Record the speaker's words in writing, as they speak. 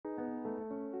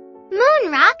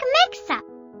Moon rock mix-up.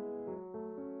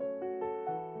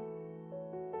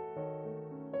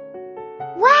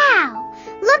 Wow!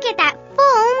 Look at that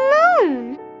full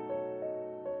moon!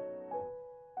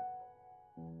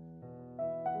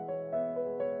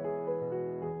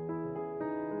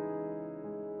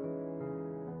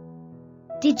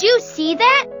 Did you see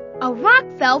that? A rock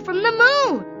fell from the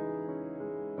moon.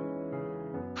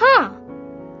 Huh.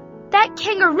 That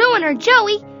kangaroo and her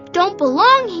Joey don't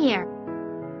belong here.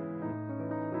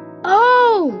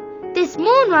 Oh, this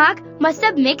moon rock must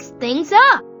have mixed things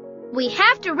up. We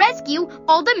have to rescue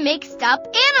all the mixed up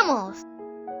animals.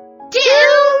 To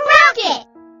Rocket!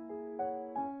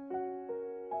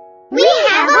 We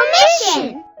have a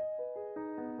mission!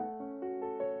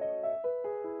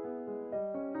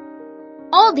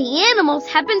 All the animals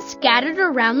have been scattered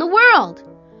around the world.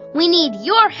 We need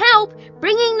your help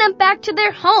bringing them back to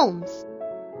their homes.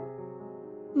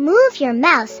 Move your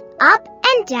mouse up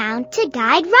and down to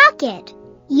guide Rocket.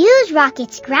 Use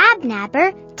Rocket's grab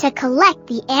nabber to collect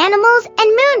the animals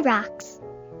and moon rocks.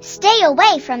 Stay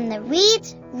away from the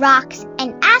reeds, rocks,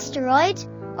 and asteroids,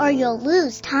 or you'll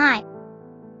lose time.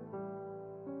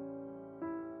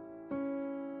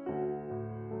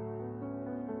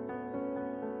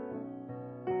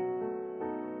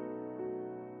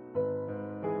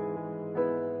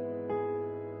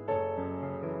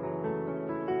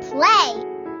 Play.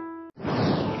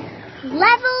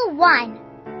 Level 1.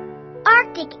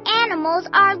 Arctic animals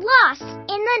are lost in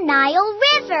the Nile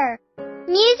River.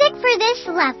 Music for this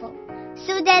level.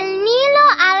 Su del Nilo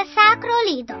al Sacro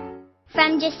Lido,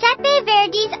 from Giuseppe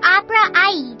Verdi's opera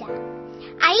Aida.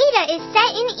 Aida is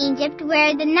set in Egypt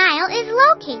where the Nile is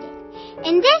located.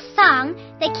 In this song,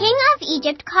 the king of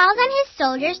Egypt calls on his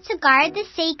soldiers to guard the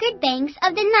sacred banks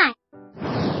of the Nile.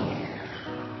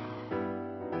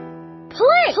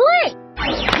 Play!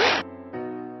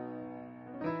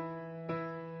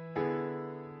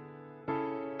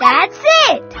 That's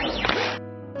it!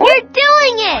 You're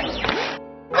doing it!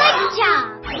 Good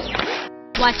job!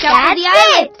 Watch out for the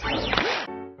islet!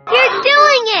 You're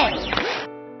doing it!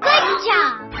 Good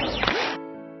job!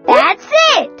 That's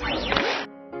it!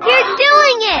 You're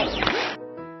doing it!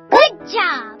 Good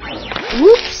job!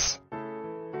 Whoops!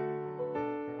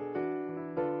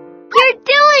 You're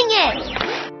doing it!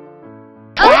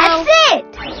 That's it!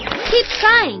 Keep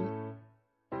trying.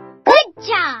 Good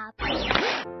job!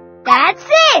 That's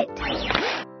it!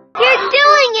 You're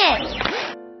doing it!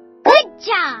 Good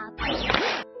job!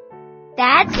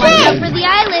 That's it! Watch out for the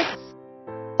islets!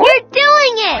 You're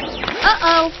doing it!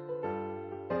 Uh-oh!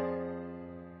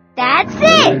 That's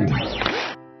it!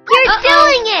 You're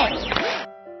doing it!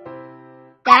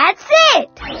 That's it!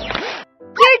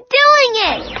 You're doing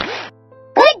it!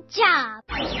 Good job!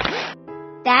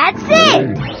 That's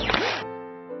it!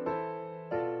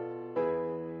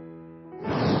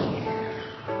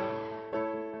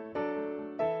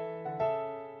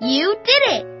 You did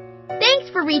it! Thanks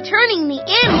for returning the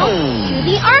animals to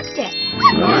the Arctic.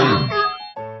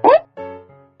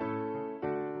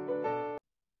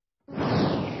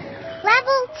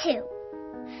 Level 2.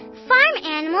 Farm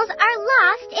animals are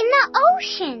lost in the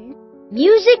ocean.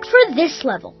 Music for this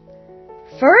level.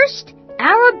 First,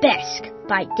 Arabesque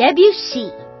by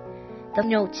Debussy. The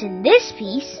notes in this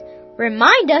piece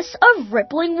remind us of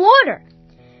rippling water.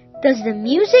 Does the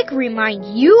music remind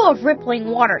you of rippling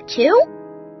water too?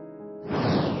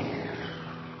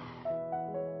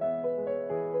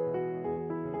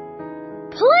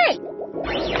 Play!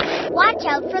 Watch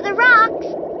out for the rocks.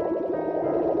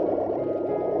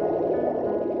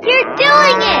 You're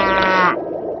doing it!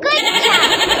 Good job!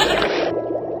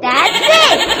 That's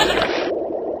it!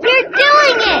 You're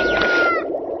doing it!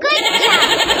 Good job!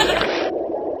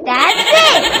 That's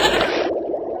it!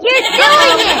 You're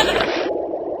doing it!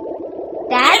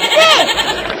 That's it!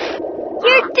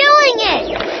 You're doing it!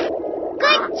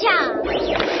 Good job!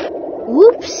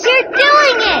 Whoops! You're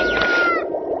doing it!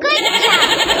 Good job!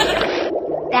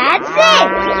 That's it!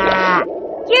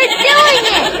 You're doing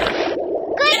it!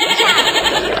 Good job!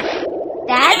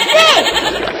 That's it!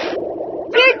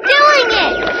 You're doing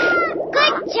it!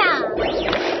 Good job!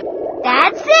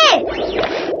 That's it!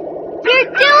 You're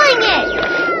doing it!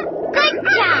 Good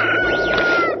job!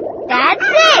 That's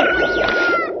it!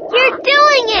 You're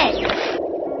doing it!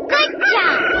 Good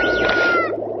job!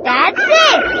 That's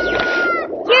it!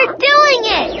 You're doing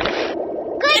it!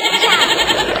 Good job!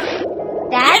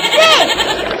 That's it!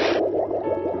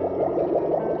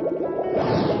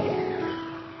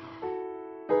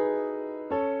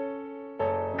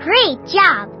 Great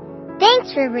job!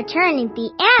 Thanks for returning the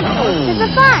animals to the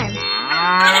farm.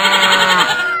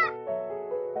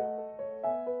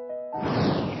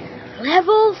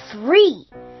 Level 3.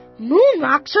 moon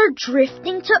rocks are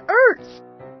drifting to Earth.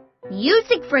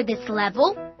 Music for this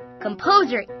level,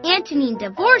 composer Antonin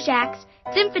Dvorak's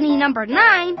Symphony No.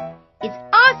 9, is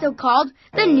also called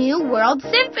the New World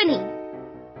Symphony.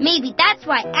 Maybe that's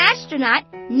why astronaut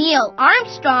Neil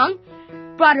Armstrong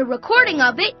brought a recording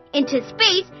of it into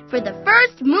space for the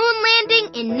first moon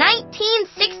landing in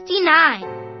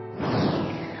 1969.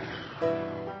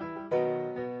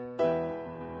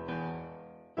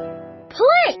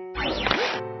 Play!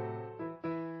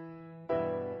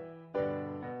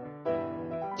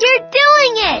 You're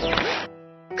doing it!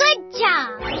 Good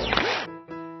job!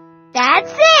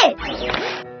 That's it!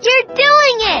 You're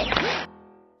doing it!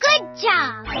 Good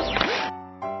job!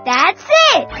 That's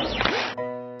it!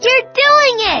 You're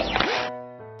doing it!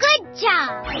 Good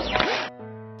job!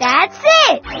 That's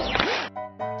it!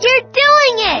 You're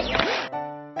doing it!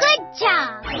 Good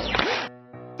job!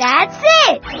 That's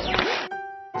it!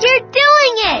 You're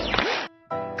doing it!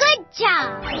 Good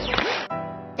job!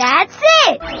 That's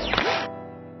it!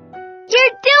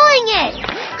 You're doing it!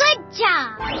 Good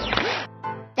job!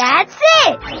 That's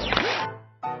it!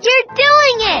 You're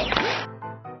doing it!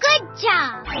 Good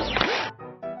job!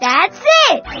 That's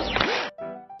it!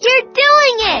 You're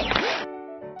doing it!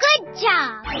 Good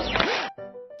job!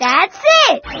 That's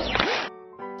it!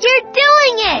 You're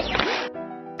doing it!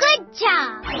 Good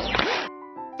job!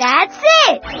 That's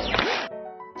it!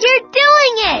 You're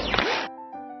doing it!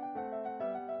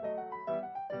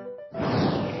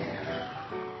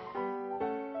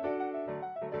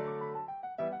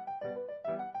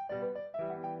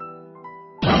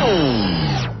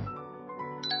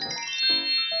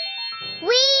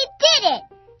 We did it!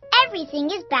 Everything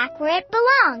is back where it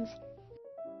belongs.